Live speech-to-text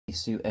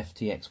Yaesu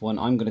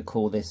FTX-1. I'm going to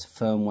call this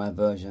firmware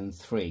version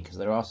 3 because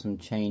there are some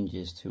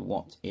changes to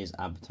what is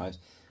advertised.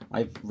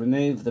 I've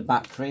removed the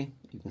battery,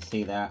 you can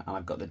see there, and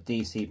I've got the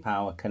DC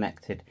power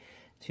connected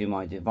to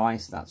my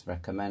device. That's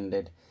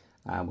recommended.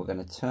 We're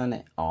going to turn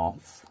it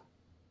off,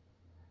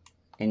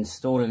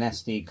 install an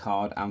SD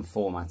card and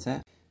format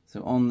it.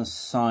 So on the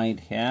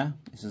side here,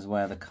 this is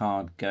where the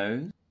card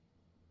goes.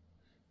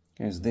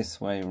 Goes this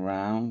way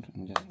round,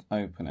 and just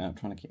open it. I'm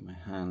trying to keep my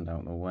hand out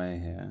of the way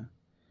here.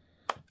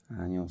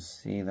 And you'll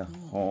see the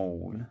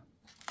hole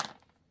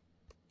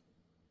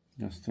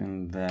just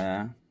in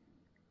there.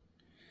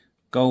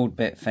 Gold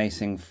bit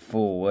facing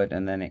forward,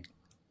 and then it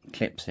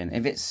clips in.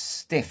 If it's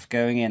stiff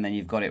going in, then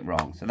you've got it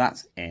wrong. So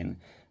that's in.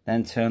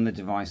 Then turn the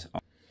device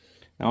on.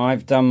 Now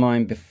I've done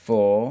mine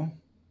before.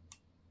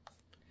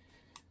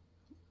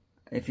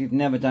 If you've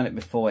never done it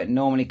before, it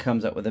normally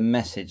comes up with a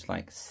message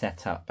like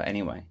setup. But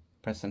anyway,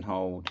 press and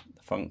hold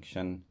the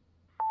function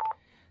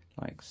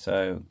like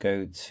so.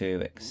 Go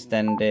to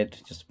extended,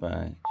 just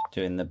by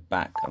doing the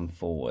back and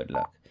forward,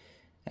 look.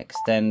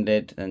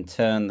 Extended, and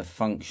turn the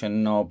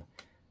function knob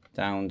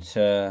down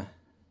to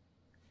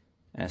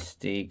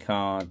SD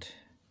card,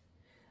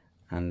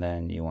 and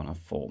then you want to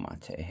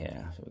format it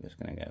here. So we're just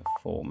going to go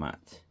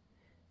format,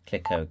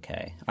 click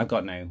OK. I've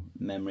got no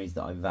memories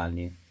that I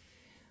value.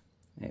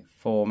 It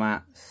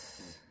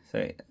formats,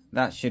 so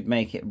that should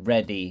make it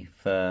ready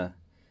for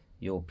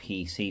your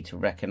PC to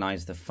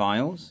recognize the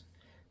files.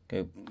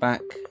 Go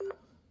back.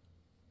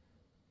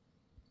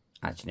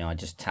 Actually, no, I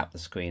just tapped the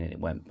screen and it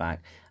went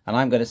back. And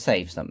I'm going to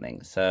save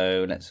something.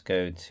 So let's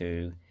go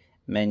to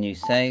menu,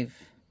 save,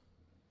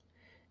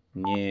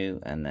 new,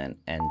 and then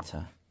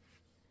enter.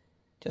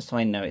 Just so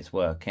I know it's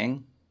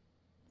working.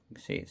 You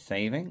can see it's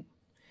saving.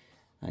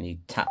 And you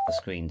tap the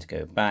screen to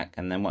go back.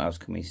 And then what else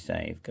can we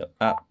save? Go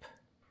up.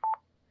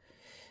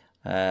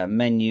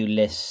 Menu,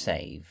 list,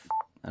 save.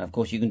 And of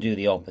course you can do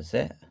the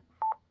opposite.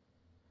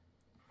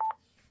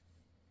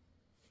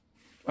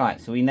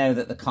 Right, so we know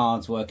that the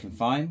card's working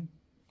fine.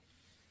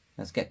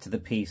 Let's get to the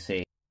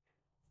PC.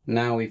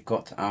 Now we've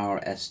got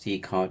our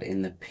SD card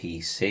in the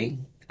PC.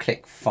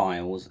 Click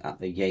Files at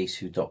the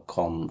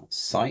Yaesu.com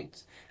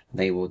site.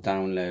 They will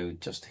download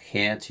just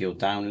here to your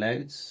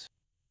downloads.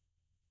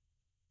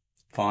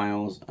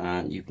 Files,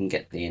 and you can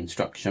get the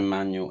instruction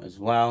manual as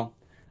well,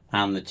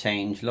 and the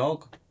change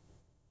log.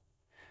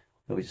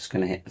 So we're just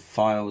going to hit the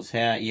files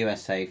here,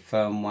 USA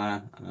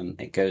firmware,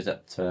 and it goes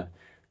up to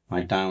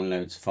my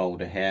downloads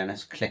folder here.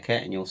 Let's click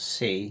it and you'll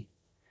see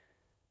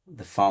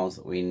the files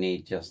that we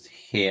need just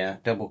here.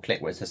 Double click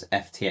where it says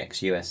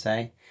FTX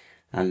USA,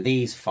 and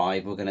these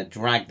 5 we're going to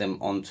drag them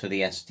onto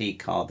the SD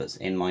card that's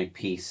in my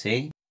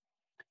PC.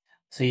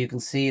 So you can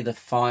see the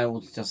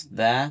files just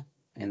there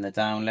in the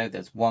download.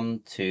 There's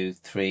 1, 2,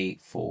 3,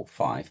 4,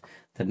 5.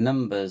 The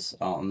numbers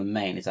are on the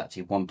main is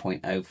actually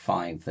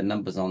 1.05. The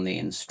numbers on the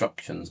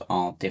instructions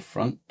are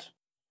different.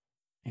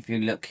 If you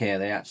look here,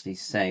 they actually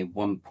say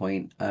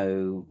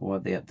 1.0, or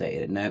they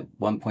updated it, no,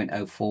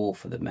 1.04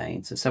 for the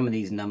main. So some of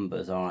these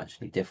numbers are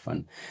actually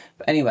different.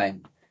 But anyway,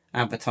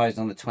 advertised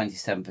on the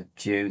 27th of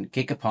June.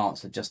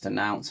 Gigaparts have just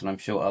announced, and I'm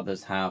sure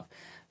others have,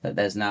 that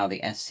there's now the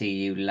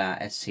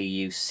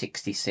SCU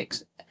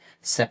 66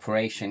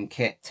 separation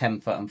kit,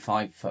 10-foot and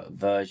 5-foot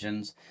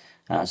versions.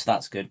 So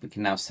that's good. We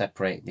can now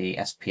separate the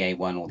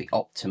SPA1 or the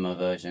Optima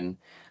version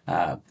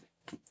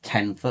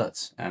 10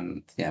 foot,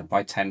 and yeah,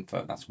 by 10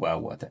 foot that's well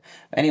worth it.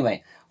 But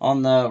anyway,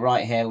 on the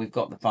right here we've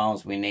got the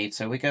files we need.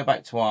 So we go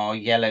back to our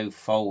yellow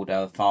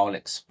folder, File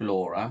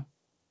Explorer,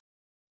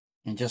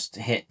 and just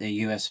hit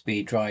the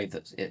USB drive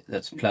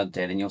that's plugged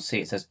in, and you'll see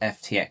it says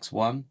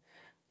FTX-1.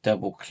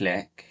 Double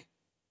click,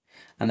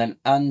 and then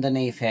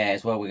underneath here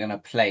is where we're going to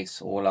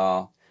place all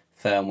our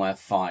firmware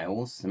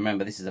files.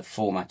 Remember, this is a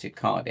formatted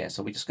card here,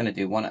 so we're just going to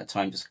do one at a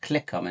time. Just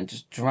click them and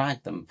just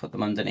drag them, put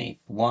them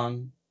underneath.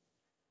 1,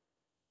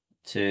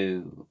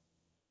 2,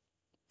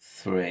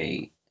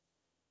 3,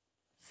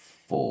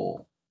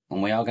 4,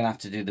 and we are going to have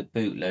to do the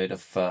bootloader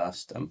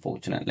first,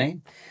 unfortunately.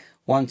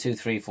 1, 2,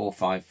 3, 4,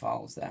 5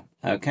 files there.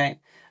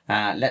 Okay,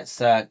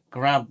 let's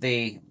grab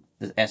the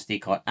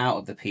SD card out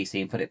of the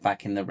PC and put it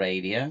back in the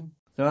radio.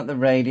 So at the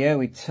radio,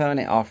 we turn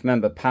it off.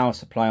 Remember, power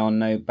supply on,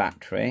 no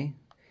battery.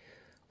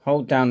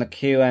 Hold down the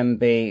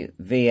QMB,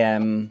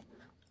 VM,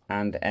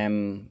 and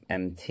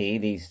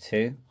MMT, these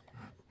two.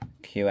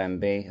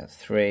 QMB, that's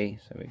 3,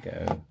 so we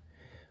go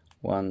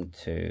 1,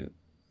 2,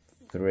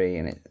 3,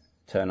 and it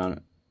turn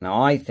on.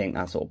 Now I think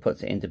that sort of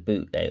puts it into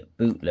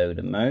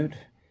bootloader mode.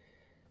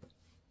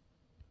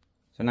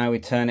 So now we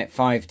turn it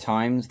 5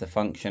 times, the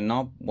function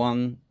knob.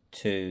 1,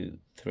 2,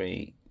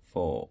 3,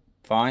 4,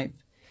 5.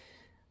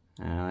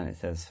 And it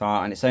says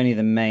file, and it's only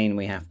the main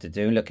we have to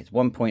do. Look, it's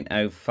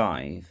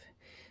 1.05.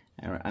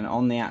 And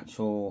on the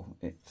actual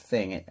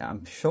thing,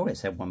 I'm sure it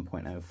said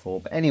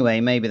 1.04. But anyway,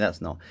 maybe that's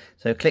not.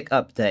 So click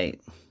update.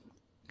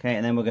 Okay,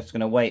 and then we're just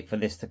going to wait for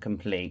this to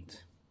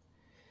complete.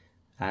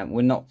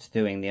 We're not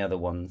doing the other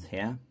ones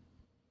here.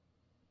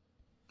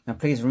 Now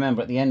please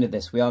remember, at the end of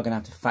this, we are going to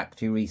have to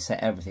factory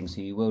reset everything,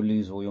 so you will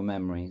lose all your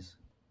memories.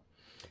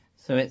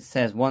 So it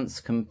says once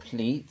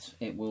complete,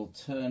 it will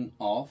turn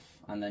off,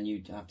 and then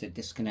you have to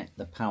disconnect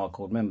the power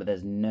cord. Remember,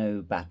 there's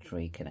no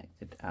battery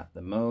connected at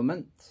the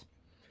moment.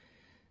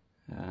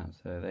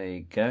 So there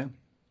you go.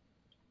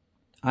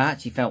 I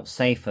actually felt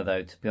safer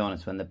though, to be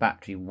honest, when the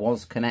battery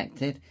was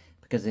connected,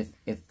 because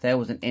if there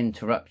was an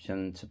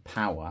interruption to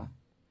power,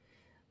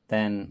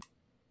 then,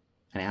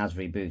 and it has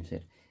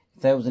rebooted,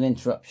 if there was an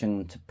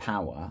interruption to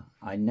power,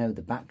 I know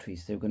the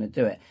battery's still going to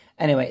do it.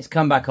 Anyway, it's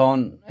come back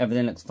on,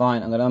 everything looks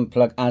fine. I'm going to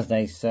unplug, as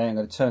they say, I'm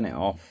going to turn it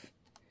off,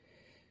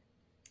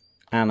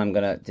 and I'm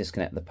going to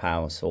disconnect the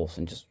power source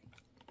and just,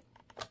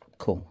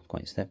 cool,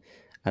 quite stiff,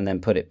 and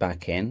then put it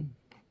back in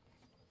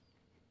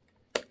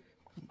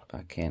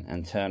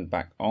and turn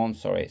back on.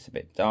 Sorry, it's a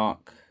bit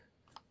dark.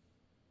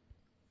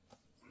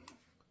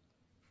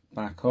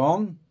 Back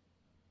on.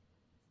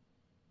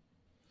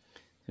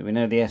 So we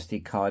know the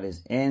SD card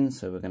is in,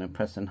 so we're going to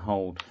press and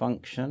hold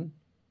function.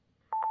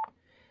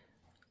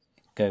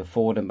 Go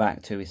forward and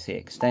back till we see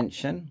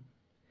extension.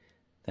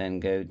 Then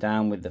go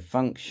down with the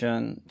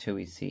function till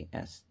we see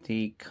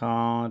SD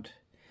card.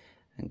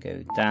 And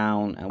go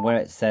down, and where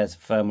it says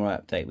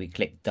firmware update, we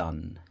click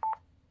done.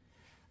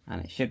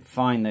 And it should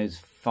find those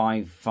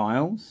 5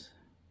 files.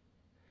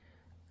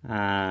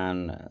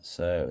 And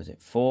so is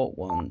it 4?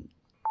 1,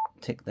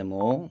 tick them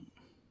all.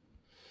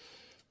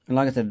 And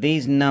like I said,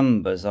 these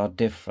numbers are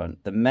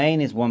different. The main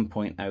is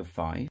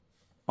 1.05.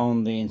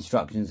 On the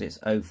instructions it's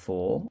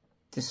 04.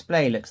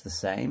 Display looks the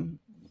same.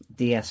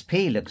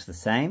 DSP looks the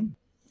same.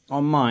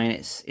 On mine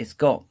it's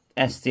got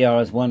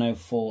SDR as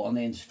 104. On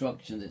the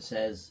instructions it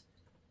says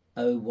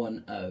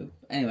 010.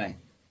 Anyway,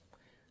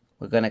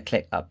 we're going to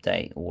click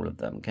update all of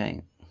them,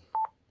 okay?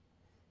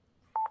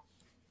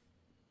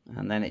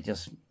 And then it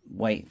just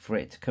wait for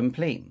it to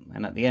complete.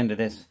 And at the end of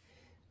this,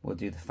 we'll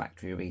do the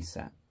factory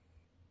reset.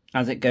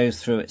 As it goes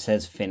through, it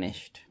says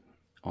finished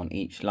on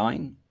each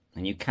line.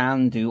 And you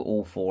can do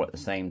all 4 at the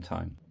same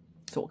time.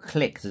 It sort of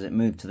clicks as it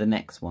moves to the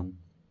next one.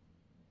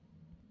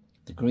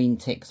 The green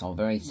ticks are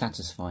very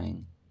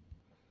satisfying.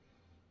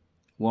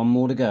 1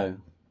 more to go.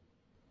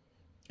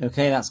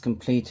 Okay, that's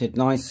completed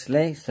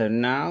nicely. So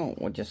now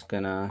we're just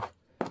going to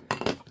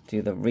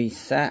do the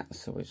reset.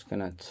 So we're just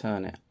going to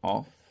turn it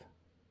off.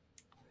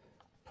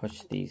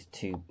 Push these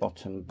 2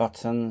 bottom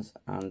buttons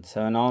and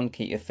turn on.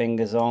 Keep your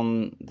fingers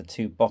on the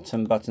 2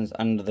 bottom buttons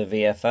under the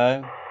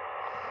VFO.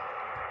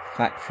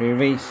 Factory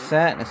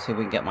reset. Let's see if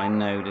we can get my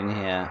node in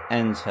here.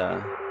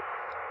 Enter.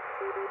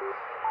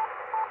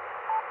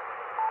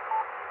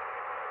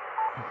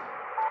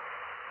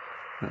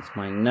 That's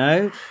my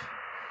node.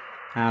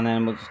 And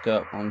then we'll just go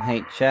up on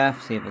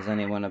HF, see if there's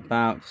anyone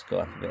about. Just go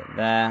up a bit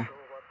there.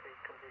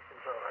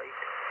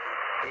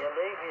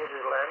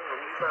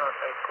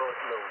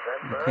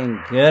 Looking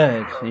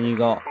good. And you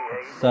got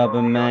sub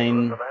and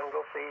main.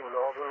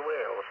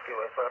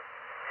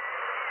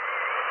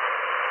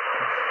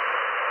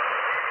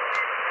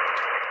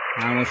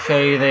 And we'll show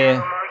you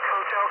the.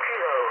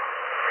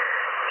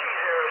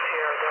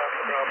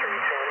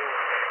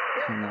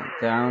 Turn that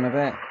down a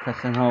bit.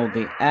 Press and hold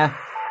the F.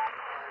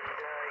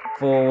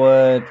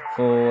 Forward,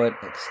 forward,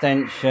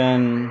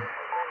 extension.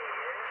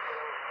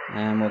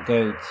 And we'll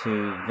go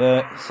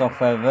to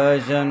software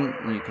version.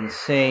 You can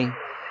see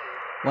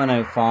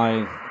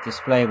 105,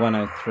 display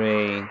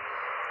 103,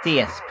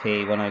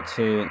 DSP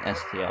 102, and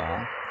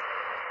SDR.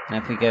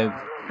 And if we go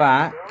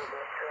back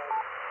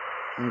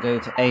and go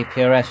to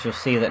APRS, you'll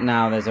see that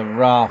now there's a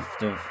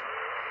raft of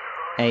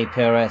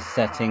APRS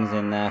settings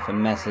in there for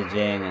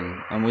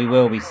messaging, and we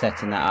will be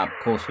setting that up. Of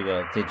course we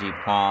will.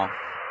 DigiPath,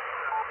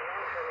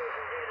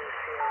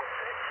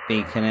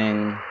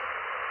 beaconing.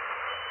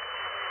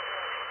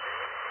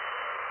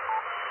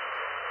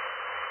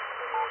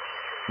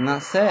 And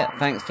that's it.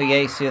 Thanks for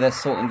Yaesu. They're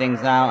sorting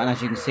things out, and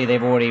as you can see,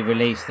 they've already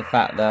released the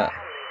fact that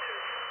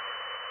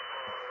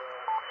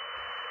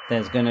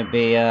there's going to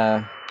be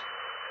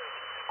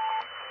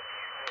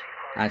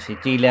actually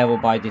D-level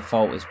by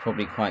default is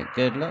probably quite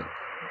good. Look,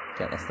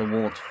 that's the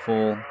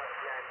waterfall,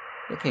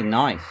 looking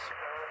nice.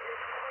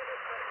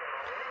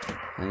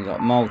 And you've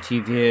got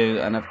multi-view,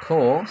 and of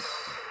course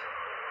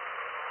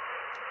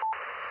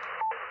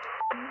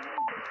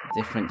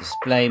different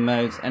display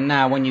modes. And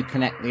now when you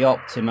connect the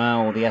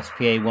Optima or the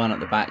SPA1 at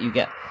the back, you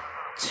get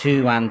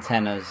 2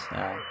 antennas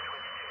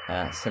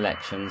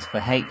selections for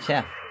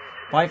HF.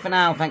 Bye for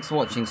now. Thanks for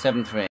watching. 7-3.